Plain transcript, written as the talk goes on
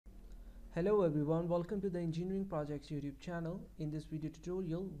Hello everyone, welcome to the Engineering Projects YouTube channel. In this video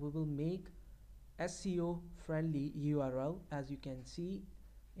tutorial, we will make SEO friendly URL. As you can see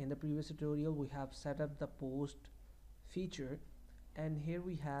in the previous tutorial, we have set up the post feature, and here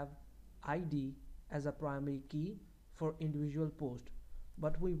we have ID as a primary key for individual post.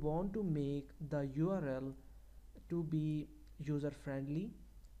 But we want to make the URL to be user friendly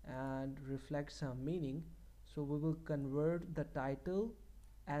and reflect some meaning. So we will convert the title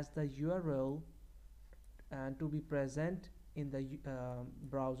as the URL and to be present in the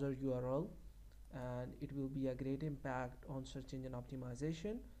browser URL, and it will be a great impact on search engine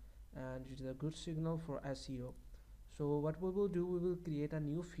optimization, and it is a good signal for SEO. So what we will do, we will create a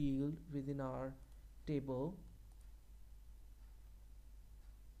new field within our table.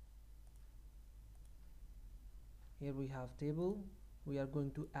 Here we have table. We are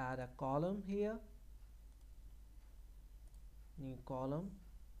going to add a column here, new column,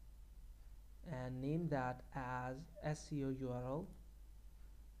 and name that as SEO URL,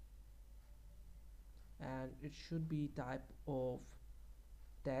 and it should be type of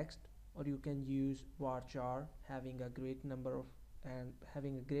text, or you can use varchar, having a great number of and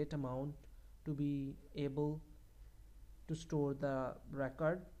having a great amount to be able to store the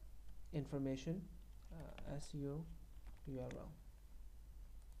record information. SEO URL.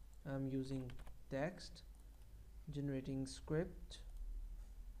 I'm using text, generating script,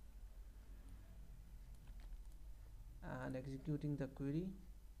 and executing the query.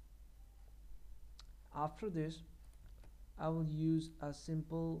 After this, I will use a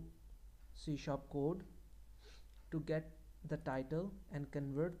simple C# code to get the title and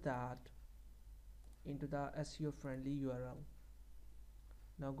convert that into the SEO friendly URL.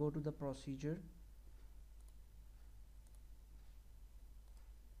 Now go to the procedure,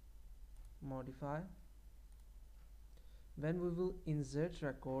 modify. When we will insert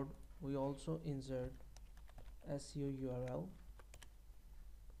record, we also insert SEO URL,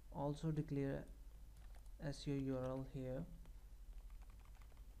 also declare SEO URL here,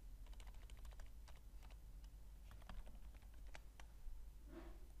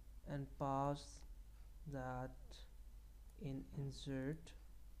 and pass that in insert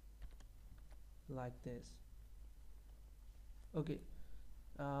like this. Okay,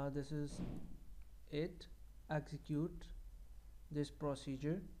 this is it. Execute this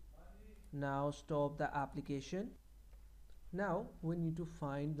procedure. Now stop the application. Now we need to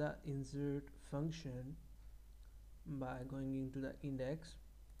find the insert function by going into the index,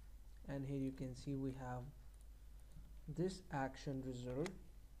 and here you can see we have this action reserve,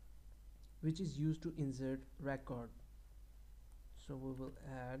 which is used to insert record. So we will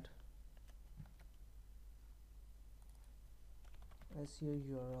add SEO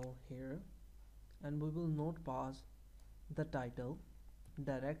URL here, and we will not pass the title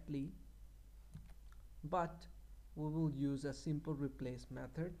directly, but we will use a simple replace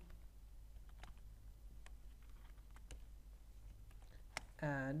method,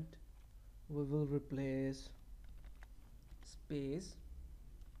 and we will replace space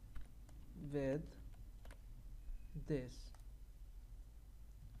with this.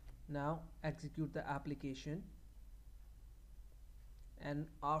 Now execute the application, and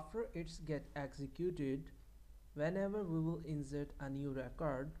after it's get executed, whenever we will insert a new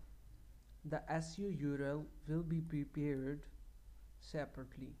record, the SEO URL will be prepared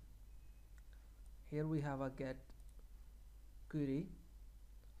separately. Here we have a get query,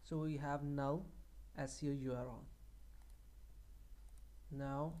 so we have null SEO URL.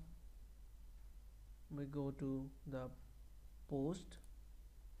 Now we go to the post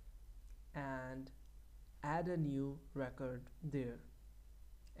and add a new record there,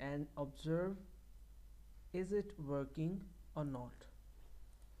 and observe, is it working or not.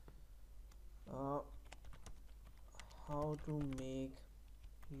 How to make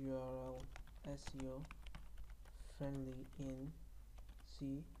URL SEO friendly in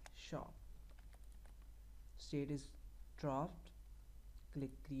C#. State is draft.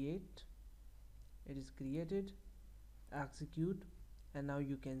 Click create. It is created. Execute, and now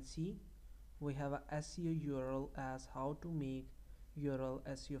you can see we have a SEO URL as how to make URL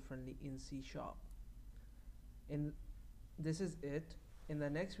SEO friendly in C#. This is it. In the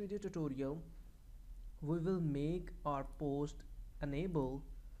next video tutorial, we will make our post enable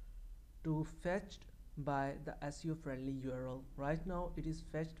to fetched by the SEO friendly URL. Right now it is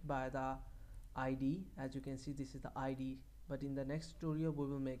fetched by the ID. As you can see, this is the ID, but in the next tutorial we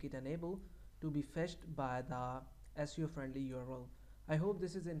will make it enable to be fetched by the SEO friendly URL. I hope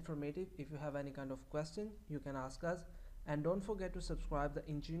this is informative. If you have any kind of question, you can ask us, and don't forget to subscribe the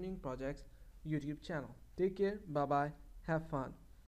Engineering Projects YouTube channel. Take care, bye bye, have fun.